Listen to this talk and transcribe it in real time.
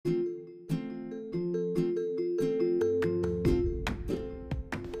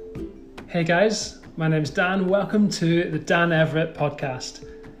Hey guys, my name's Dan. Welcome to the Dan Everett podcast.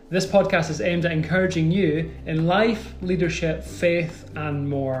 This podcast is aimed at encouraging you in life, leadership, faith, and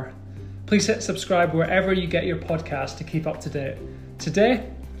more. Please hit subscribe wherever you get your podcast to keep up to date.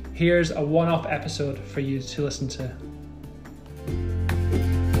 Today, here's a one-off episode for you to listen to.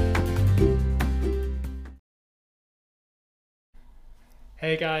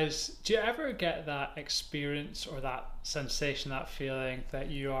 Hey guys, do you ever get that experience or that sensation, that feeling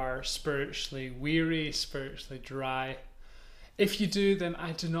that you are spiritually weary, spiritually dry? If you do, then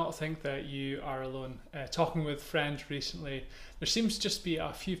I do not think that you are alone. Talking with friends recently, there seems to just be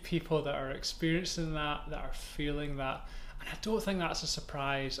a few people that are experiencing that are feeling that. And I don't think that's a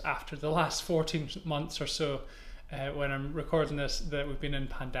surprise after the last 14 months or so, when I'm recording this, that we've been in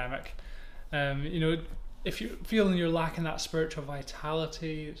pandemic. If you're feeling you're lacking that spiritual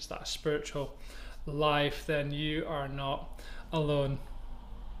vitality, it's that spiritual life, then you are not alone.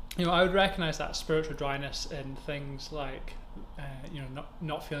 I would recognize that spiritual dryness in things like,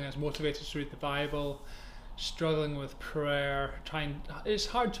 not feeling as motivated to read the Bible, struggling with prayer, it's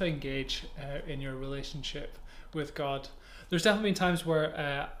hard to engage in your relationship with God. There's definitely been times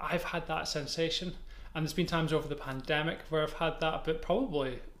where I've had that sensation. And there's been times over the pandemic where I've had that, but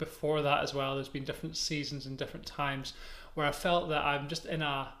probably before that as well. There's been different seasons and different times where I felt that I'm just in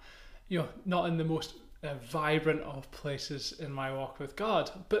not in the most vibrant of places in my walk with God,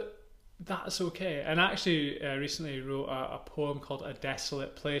 but that's okay. And I actually recently wrote a poem called A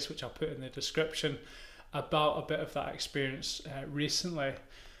Desolate Place, which I'll put in the description, about a bit of that experience recently.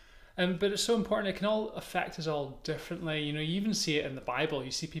 But it's so important. It can all affect us all differently. You even see it in the Bible.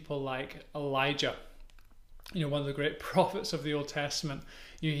 You see people like Elijah, one of the great prophets of the Old Testament.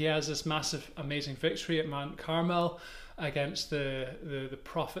 He has this massive, amazing victory at Mount Carmel against the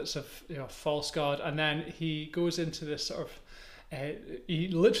prophets of false god, and then he goes into this sort of he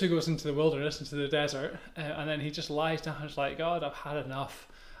literally goes into the wilderness, into the desert, and then he just lies down and is like, God, I've had enough.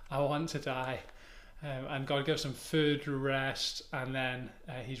 I want to die. And God gives him food, rest, and then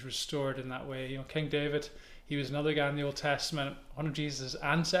he's restored in that way. King David, he was another guy in the Old Testament, one of Jesus'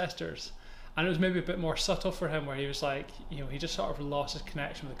 ancestors. And it was maybe a bit more subtle for him, where he was like, he just sort of lost his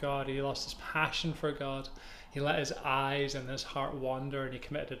connection with God. He lost his passion for God. He let his eyes and his heart wander, and he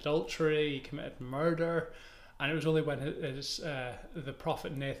committed adultery, he committed murder. And it was only when the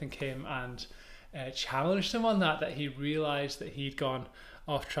prophet Nathan came and challenged him on that he realized that he'd gone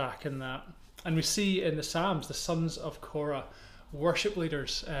off track in that. And we see in the Psalms, the sons of Korah, worship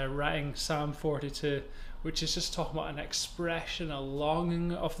leaders writing Psalm 42, which is just talking about an expression, a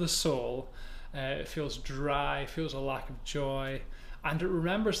longing of the soul. It feels dry, feels a lack of joy. And it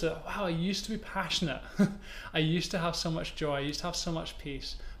remembers that, wow, I used to be passionate. I used to have so much joy. I used to have so much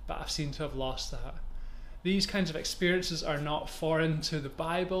peace, but I've seemed to have lost that. These kinds of experiences are not foreign to the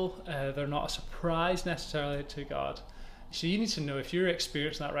Bible. They're not a surprise necessarily to God. So you need to know, if you're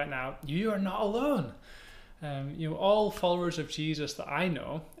experiencing that right now, you are not alone. All followers of Jesus that I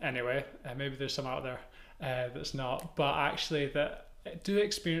know, anyway, maybe there's some out there that's not, but actually that do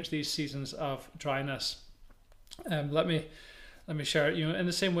experience these seasons of dryness. Let me share it. In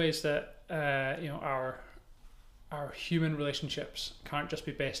the same ways that our human relationships can't just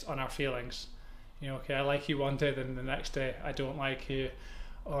be based on our feelings. Okay, I like you one day, then the next day I don't like you,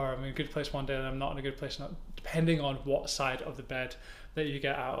 or I'm in a good place one day and I'm not in a good place, depending on what side of the bed that you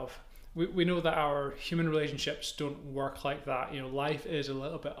get out of. We know that our human relationships don't work like that. Life is a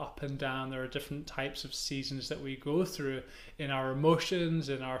little bit up and down. There are different types of seasons that we go through in our emotions,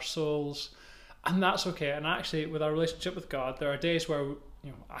 in our souls, and that's okay. And actually, with our relationship with God, there are days where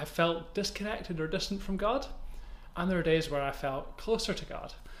I felt disconnected or distant from God, and there are days where I felt closer to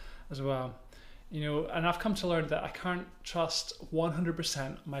God as well. And I've come to learn that I can't trust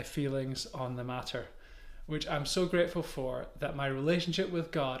 100% my feelings on the matter, which I'm so grateful for, that my relationship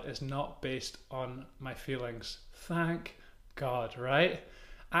with God is not based on my feelings. Thank God, right?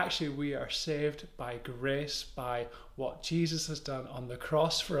 Actually, we are saved by grace, by what Jesus has done on the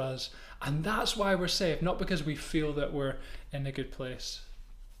cross for us. And that's why we're saved, not because we feel that we're in a good place.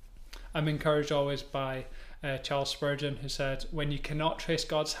 I'm encouraged always by Charles Spurgeon, who said, when you cannot trace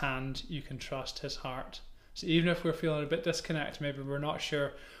God's hand, you can trust his heart. So even if we're feeling a bit disconnected, maybe we're not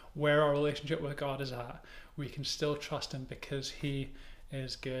sure where our relationship with God is at, we can still trust him because he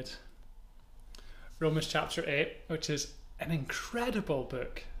is good. Romans chapter 8, which is an incredible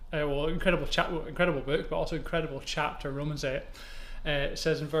book, incredible book, but also incredible chapter, Romans 8. It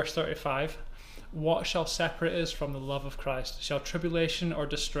says in verse 35, what shall separate us from the love of Christ? Shall tribulation or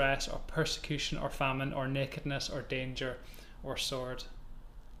distress or persecution or famine or nakedness or danger or sword?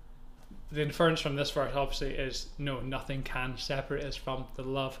 the inference from this verse obviously is no, nothing can separate us from the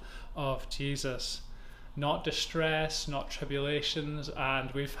love of Jesus. Not distress, not tribulations,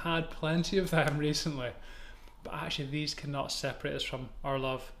 and we've had plenty of them recently. But actually these cannot separate us from our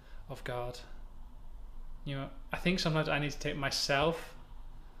love of God. I think sometimes I need to take myself,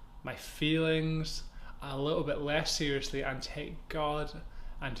 my feelings, a little bit less seriously and take God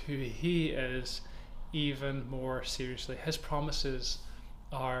and who He is even more seriously. His promises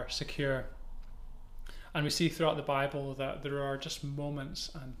are secure. And we see throughout the Bible that there are just moments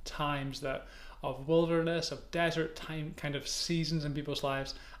and times that of wilderness, of desert time, kind of seasons in people's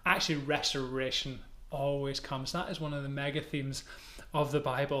lives. Actually, restoration always comes. That is one of the mega themes of the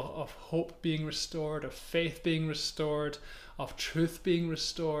Bible, of hope being restored, of faith being restored, of truth being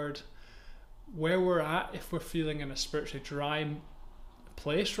restored. Where we're at, if we're feeling in a spiritually dry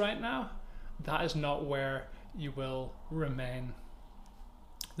place right now, that is not where you will remain.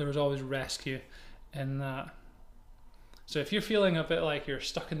 There is always rescue in that. So if you're feeling a bit like you're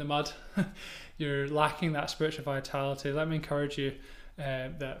stuck in the mud, you're lacking that spiritual vitality, let me encourage you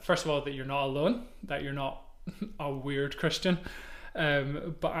that first of all, that you're not alone, that you're not a weird Christian,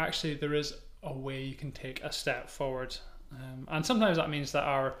 but actually there is a way you can take a step forward. And sometimes that means that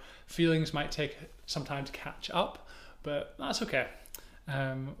our feelings might take some time to catch up, but that's okay.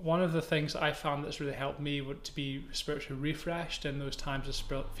 One of the things that I found that's really helped me to be spiritually refreshed in those times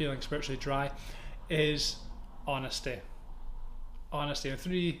of feeling spiritually dry is honesty. Honesty. And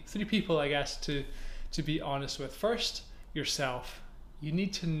three people, I guess, to be honest with. First, yourself. You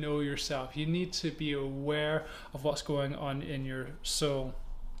need to know yourself. You need to be aware of what's going on in your soul.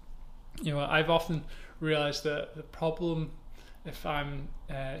 I've often realized that the problem, if I'm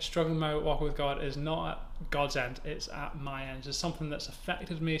struggling my walk with God, is not at God's end, it's at my end. It's something that's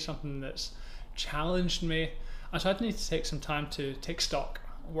affected me, something that's challenged me. And so I need to take some time to take stock,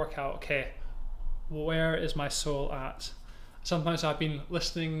 work out, okay, where is my soul at? Sometimes I've been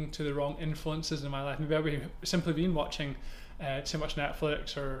listening to the wrong influences in my life. Maybe I've simply been watching too much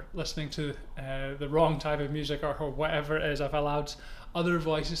Netflix or listening to the wrong type of music or whatever it is. I've allowed other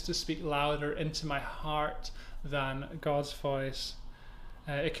voices to speak louder into my heart than God's voice.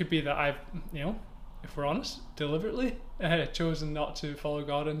 It could be that I've, if we're honest, deliberately chosen not to follow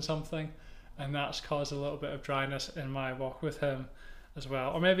God in something, and that's caused a little bit of dryness in my walk with Him as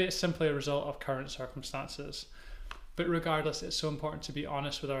well. Or maybe it's simply a result of current circumstances. But regardless, it's so important to be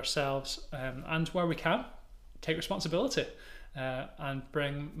honest with ourselves, and where we can, take responsibility and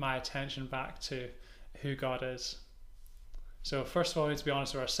bring my attention back to who God is. So first of all, we need to be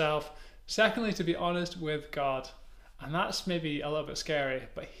honest with ourselves. Secondly, to be honest with God. And that's maybe a little bit scary,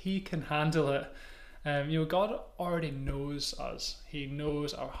 but He can handle it. God already knows us. He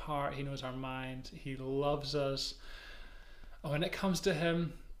knows our heart. He knows our mind. He loves us. And when it comes to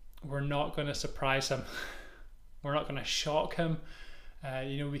Him, we're not going to surprise Him. We're not going to shock Him.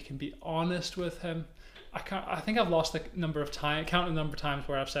 We can be honest with Him. I think I've lost the number of times, counting the number of times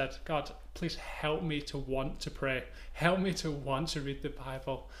where I've said, God, please help me to want to pray. Help me to want to read the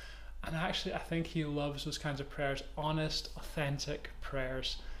Bible. And actually, I think He loves those kinds of prayers, honest, authentic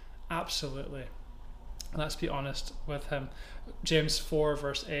prayers. Absolutely. Let's be honest with Him. James 4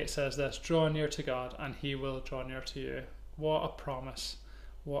 verse 8 says this, draw near to God and He will draw near to you. What a promise.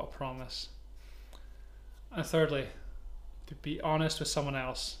 What a promise. And thirdly, to be honest with someone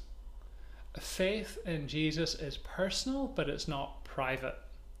else. Faith in Jesus is personal, but it's not private.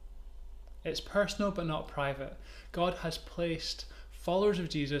 It's personal, but not private. God has placed followers of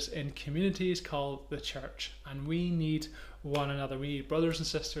Jesus in communities called the church, and we need one another. We need brothers and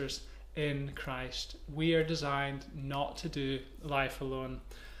sisters in Christ. We are designed not to do life alone.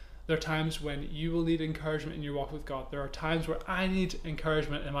 There are times when you will need encouragement in your walk with God. There are times where I need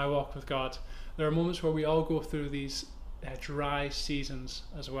encouragement in my walk with God. There are moments where we all go through these dry seasons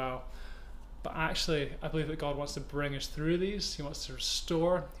as well. But actually, I believe that God wants to bring us through these. He wants to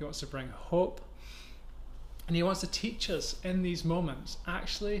restore. He wants to bring hope. And He wants to teach us in these moments.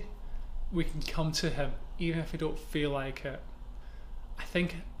 Actually, we can come to Him even if we don't feel like it. I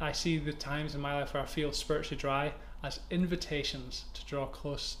think I see the times in my life where I feel spiritually dry as invitations to draw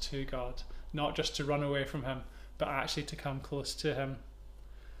close to God. Not just to run away from Him, but actually to come close to Him.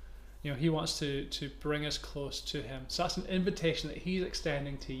 He wants to bring us close to Him. So that's an invitation that He's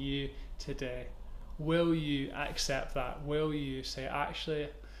extending to you today. Will you accept that? Will you say, actually,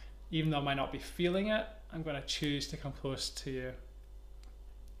 even though I might not be feeling it, I'm going to choose to come close to you?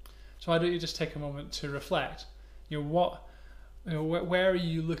 So why don't you just take a moment to reflect? Where are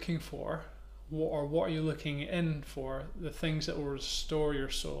you looking for? What are you looking in for? The things that will restore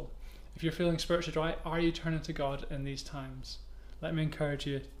your soul. If you're feeling spiritually dry, are you turning to God in these times? Let me encourage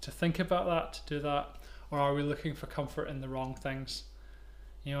you to think about that, to do that. Or are we looking for comfort in the wrong things?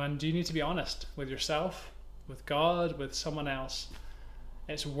 And do you need to be honest with yourself, with God, with someone else?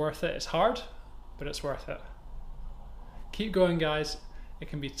 It's worth it. It's hard, but it's worth it. Keep going, guys. It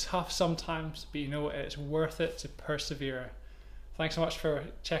can be tough sometimes, but it's worth it to persevere. Thanks so much for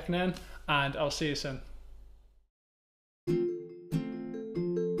checking in, and I'll see you soon.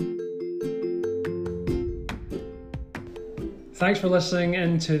 Thanks for listening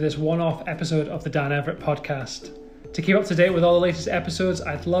into this one-off episode of the Dan Everett podcast. To keep up to date with all the latest episodes,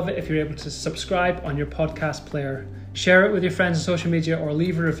 I'd love it if you're able to subscribe on your podcast player, share it with your friends on social media, or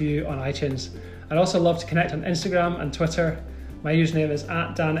leave a review on iTunes. I'd also love to connect on Instagram and Twitter. My username is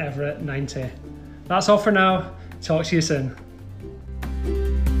 @DanEverett90. That's all for now. Talk to you soon.